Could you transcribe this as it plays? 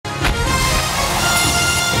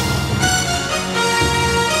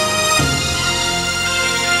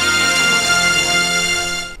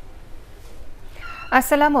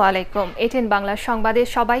আসসালামু আলাইকুম। ATN বাংলা সংবাদে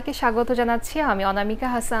সবাইকে স্বাগত জানাচ্ছি। আমি অনামিকা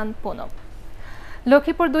হাসান পুনম।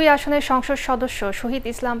 লক্ষ্মীপুর ২ আসনের সংসদ সদস্য শহীদ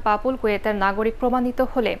ইসলাম পাপুল কুয়েতের নাগরিক প্রমাণিত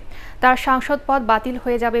হলে তার সাংসদ পদ বাতিল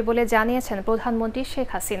হয়ে যাবে বলে জানিয়েছেন প্রধানমন্ত্রী শেখ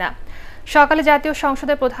হাসিনা। সকালে জাতীয়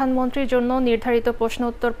সংসদে প্রধানমন্ত্রীর জন্য নির্ধারিত প্রশ্ন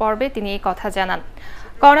উত্তর পর্বে তিনি এই কথা জানান।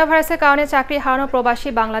 করোনা ভাইরাসের কারণে চাকরি হারানো প্রবাসী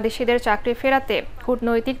বাংলাদেশিদের চাকরি ফেরাতে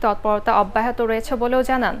কূটনৈতিক তৎপরতা অব্যাহত রয়েছে বলেও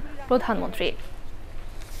জানান প্রধানমন্ত্রী।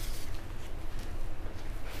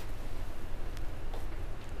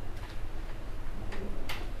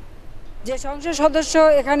 যে সংসদ সদস্য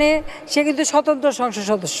এখানে সে কিন্তু স্বতন্ত্র সংসদ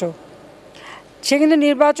সদস্য, সে কিন্তু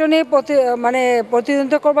নির্বাচনে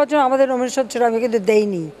প্রতিদ্বন্দ্বিতা করবার জন্য আমাদের নমিনেশন ছিল, আমি কিন্তু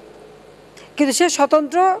দেইনি, কিন্তু সে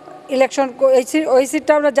স্বতন্ত্র ইলেকশন। ওই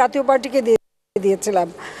সিটটা আমরা জাতীয় পার্টিকে দিয়েছিলাম,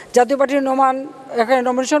 জাতীয় পার্টির নোমান এখানে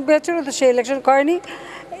নমিনেশন পেয়েছিল, তো সে ইলেকশন করেনি,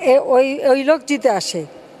 ওই লোক জিতে আসে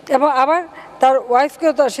এবং আবার তার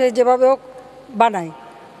ওয়াইফকেও তো সে যেভাবে হোক বানায়।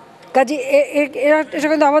 কাজে এটা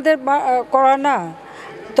কিন্তু আমাদের করা না।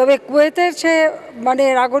 তবে কুয়েতের সে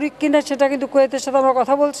নাগরিক কিনা সেটা কিন্তু কুয়েতের সাথে আমরা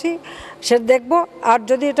কথা বলছি, সে দেখব। আর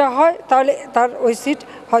যদি এটা হয় তাহলে তার ওই সিট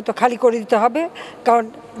হয়তো খালি করে দিতে হবে, কারণ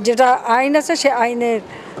যেটা আইন আছে সে আইনের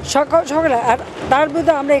সকলে, আর তার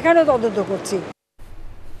বিরুদ্ধে আমরা এখানেও তদন্ত করছি।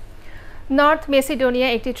 নর্থ মেসিডোনিয়া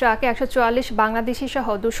একটি ট্রাকে ১৪৪ বাংলাদেশি সহ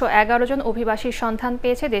 ২১১ জন অভিবাসীর সন্ধান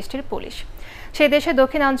পেয়েছে দেশটির পুলিশ। সে দেশে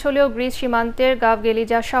দক্ষিণাঞ্চলীয় গ্রিস সীমান্তের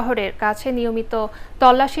গাভগেলিজা শহরের কাছে নিয়মিত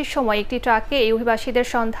তল্লাশির সময় একটি ট্রাকে এই অভিবাসীদের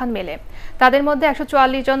সন্ধান মেলে। তাদের মধ্যে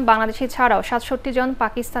 ১৪৪ জন বাংলাদেশি ছাড়াও ৬৭ জন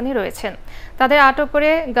পাকিস্তানি রয়েছেন। তাদের আটক করে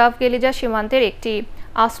গাভগেলিজা সীমান্তের একটি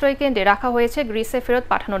আশ্রয়কেন্দ্রে রাখা হয়েছে গ্রিসে ফেরত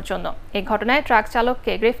পাঠানোর জন্য। এই ঘটনায় ট্রাক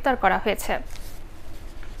চালককে গ্রেফতার করা হয়েছে।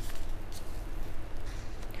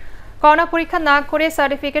 করোনা পরীক্ষা না করে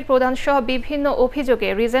সার্টিফিকেট প্রদান সহ বিভিন্ন অভিযোগে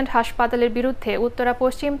রিজেন্ট হাসপাতালের বিরুদ্ধে উত্তরা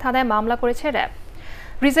পশ্চিম থানায় মামলা করেছে র্যাব।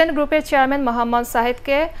 রিজেন্ট গ্রুপের চেয়ারম্যান মোহাম্মদ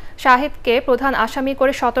শাহিদকে প্রধান আসামি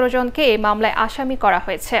করে ১৭ জনকে এই মামলায় আসামি করা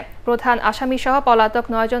হয়েছে। প্রধান আসামি সহ পলাতক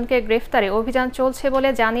 ৯ জনকে গ্রেফতারে অভিযান চলছে বলে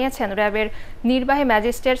জানিয়েছেন র্যাবের নির্বাহী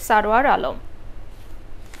magistrate Sarwar Alam.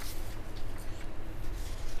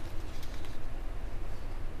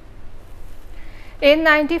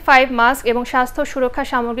 N95 mask এবং স্বাস্থ্য সুরক্ষা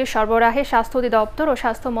সামগ্রী সরবরাহে স্বাস্থ্য অধিদপ্তর ও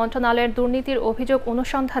স্বাস্থ্য মন্ত্রণালয়ের দুর্নীতির অভিযোগ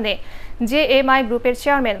অনুসন্ধানে জেএমআই গ্রুপের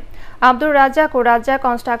চেয়ারম্যান আব্দুর রাজ্জাক ও রাজ্জাক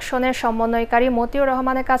কনস্ট্রাকশনের সমন্বয়কারী মতিউর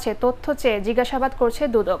রহমানের কাছে তথ্য চেয়ে জিজ্ঞাসাবাদ করছে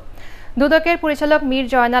দুদক। দুদকের পরিচালক মীর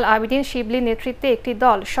জয়নাল আবিদিন শিবলির নেতৃত্বে একটি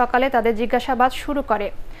দল সকালে তাদের জিজ্ঞাসাবাদ শুরু করে।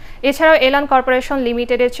 এছাড়াও এলান কর্পোরেশন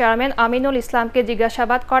লিমিটেডের চেয়ারম্যান আমিনুল ইসলামকে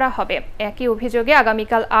জিজ্ঞাসাবাদ করা হবে। একই অভিযোগে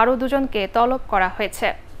আগামীকাল আরও ২ জনকে তলব করা হয়েছে।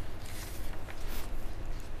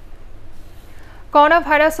 করোনা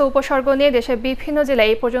ভাইরাস ও উপসর্গ নিয়ে দেশের বিভিন্ন জেলায়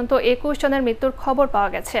এই পর্যন্ত ২১ জনের মৃত্যুর খবর পাওয়া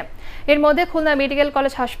গেছে। এর মধ্যে খুলনা মেডিকেল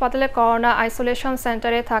কলেজ হাসপাতালে করোনা আইসোলেশন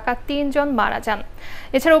সেন্টারে থাকা ৩ জন মারা যান।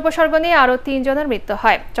 এছাড়া উপসর্গ নিয়ে আরও ৩ জনের মৃত্যু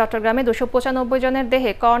হয়। চট্টগ্রামে ২৯৫ জনের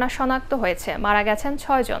দেহে করোনা শনাক্ত হয়েছে, মারা গেছেন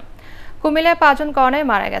 ৬ জন। কুমিল্লায় ৫ জন করোনায়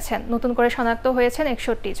মারা গেছেন, নতুন করে শনাক্ত হয়েছেন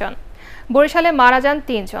 ৬১ জন। বরিশালে মারা যান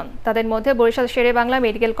 ৩ জন। তাদের মধ্যে বরিশাল শেরে বাংলা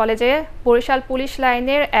মেডিকেল কলেজে বরিশাল পুলিশ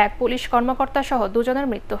লাইনের এক পুলিশ কর্মকর্তা সহ ২ জনের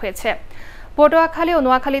মৃত্যু হয়েছে। পটুয়াখালী ও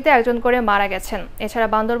নোয়াখালীতে ১ জন করে মারা গেছেন। এছাড়া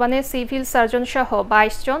বান্দরবানে সিভিল সার্জন সহ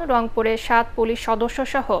 ২২ জন, রংপুরে ৭ পুলিশ সদস্য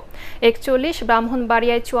সহ ৪১,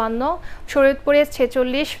 ব্রাহ্মণবাড়িয়ায় ৫৪, শরীয়তপুরে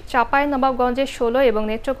 ৪৬, চাঁপাইনবাবগঞ্জে ১৬ এবং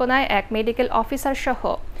নেত্রকোনায় ১ মেডিকেল অফিসার সহ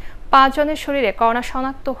 ৫ জনের শরীরে করোনা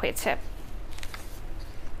শনাক্ত হয়েছে।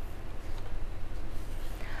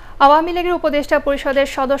 আওয়ামী লীগের উপদেষ্টা পরিষদের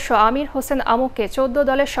সদস্য আমির হোসেন আমুকে ১৪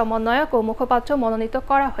 দলের সমন্বয়ক ও মুখপাত্র মনোনীত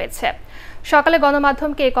করা হয়েছে। সকালে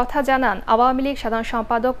গণমাধ্যমকে এই কথা জানান আওয়ামী লীগ সাধারণ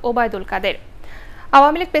সম্পাদক ওবায়দুল কাদের।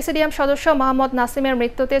 আওয়ামী লীগ প্রেসিডিয়াম সদস্য মোহাম্মদ নাসিমের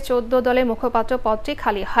মৃত্যুতে ১৪ দলের মুখপাত্র পদটি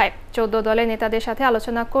খালি হয়। ১৪ দলের নেতাদের সাথে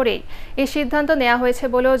আলোচনা করেই এই সিদ্ধান্ত নেওয়া হয়েছে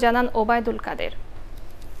বলেও জানান ওবায়দুল কাদের।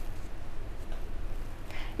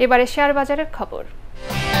 এবারে শেয়ার বাজারের খবর।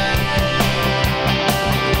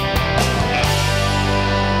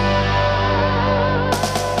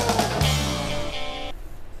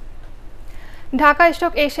 ঢাকা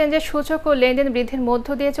স্টক এক্সচেঞ্জের সূচক ও লেনদেন বৃদ্ধির মধ্য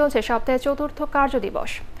দিয়ে চলছে সপ্তাহের ৪র্থ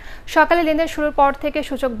কার্যদিবস। সকালে লেনদেন শুরুর পর থেকে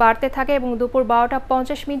সূচক বাড়তে থাকে এবং দুপুর ১২টা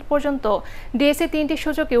 ৫০ পর্যন্ত ডিএসই ৩টি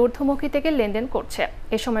সূচকে ঊর্ধ্বমুখী থেকে লেনদেন করছে।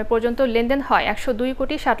 এ সময় পর্যন্ত লেনদেন হয়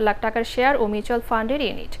 ১০২,৬০,০০,০০০ টাকার শেয়ার ও মিউচুয়াল ফান্ডের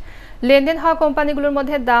ইউনিট। লেনদেন হওয়া কোম্পানিগুলোর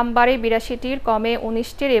মধ্যে দাম বাড়ে ৮২টির, কমে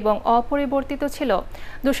 ১৯টির এবং অপরিবর্তিত ছিল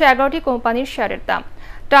 ২১১টি কোম্পানির শেয়ারের দাম।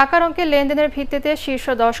 টাকার অঙ্কের লেনদেনের ভিত্তিতে শীর্ষ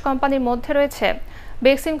 ১০ কোম্পানির মধ্যে রয়েছে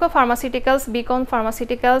Beximco pharmaceuticals, Beacon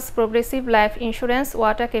pharmaceuticals, progressive life insurance,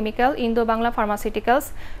 water chemical, Indo Bangla pharmaceuticals,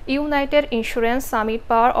 United insurance, summit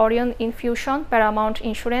পাওয়ার, অরিয়ন ইনফিউশন, প্যারামাউন্ট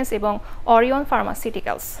ইন্স্যুরেন্স এবং অরিয়ন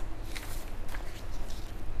ফার্মাসিউটিক্যালস।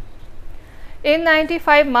 N95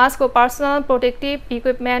 মাস্ক ও পার্সোনাল প্রোটেক্টিভ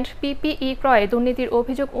ইকুইপমেন্ট পিপিই ক্রয়ে দুর্নীতির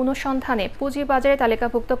অভিযোগ অনুসন্ধানে পুঁজিবাজারে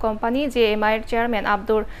তালিকাভুক্ত কোম্পানি জেএমআই এর চেয়ারম্যান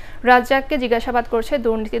আব্দুর রাজ্জাককে জিজ্ঞাসাবাদ করছে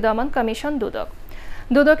দুর্নীতি দমন কমিশন দুদক।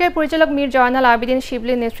 দুদকের পরিচালক মীর জয়নাল আবেদিন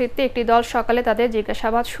শিবলির নেতৃত্বে একটি দল সকালে তাদের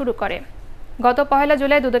জিজ্ঞাসাবাদ শুরু করে। গত 1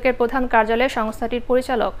 জুলাই দুদকের প্রধান কার্যালয়ে সংস্থাটির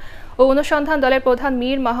পরিচালক ও অনুসন্ধান দলের প্রধান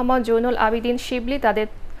মীর মোহাম্মদ জয়নুল আবেদিন শিবলি তাদের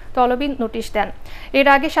তলবি নোটিশ দেন। এর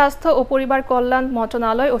আগে স্বাস্থ্য ও পরিবার কল্যাণ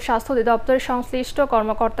মন্ত্রণালয় ও স্বাস্থ্য অধিদপ্তরের সংশ্লিষ্ট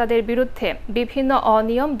কর্মকর্তাদের বিরুদ্ধে বিভিন্ন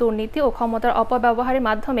অনিয়ম, দুর্নীতি ও ক্ষমতার অপব্যবহারের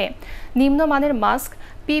মাধ্যমে নিম্নমানের মাস্ক,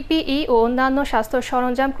 পিপিই ও অন্যান্য স্বাস্থ্য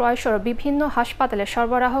সরঞ্জাম ক্রয়সহ বিভিন্ন হাসপাতালে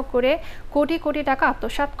সরবরাহ করে কোটি কোটি টাকা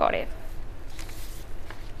আত্মসাৎ করে।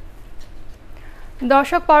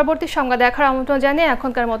 দর্শক, পরবর্তী সংবাদ দেখার আমন্ত্রণ জানিয়ে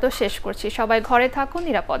এখনকার মতো শেষ করছি। সবাই ঘরে থাকুন,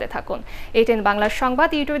 নিরাপদে থাকুন। ATN বাংলার সংবাদ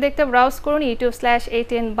ইউটিউবে দেখতে ব্রাউজ করুন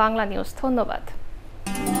youtube/ATN Bangla News। ধন্যবাদ।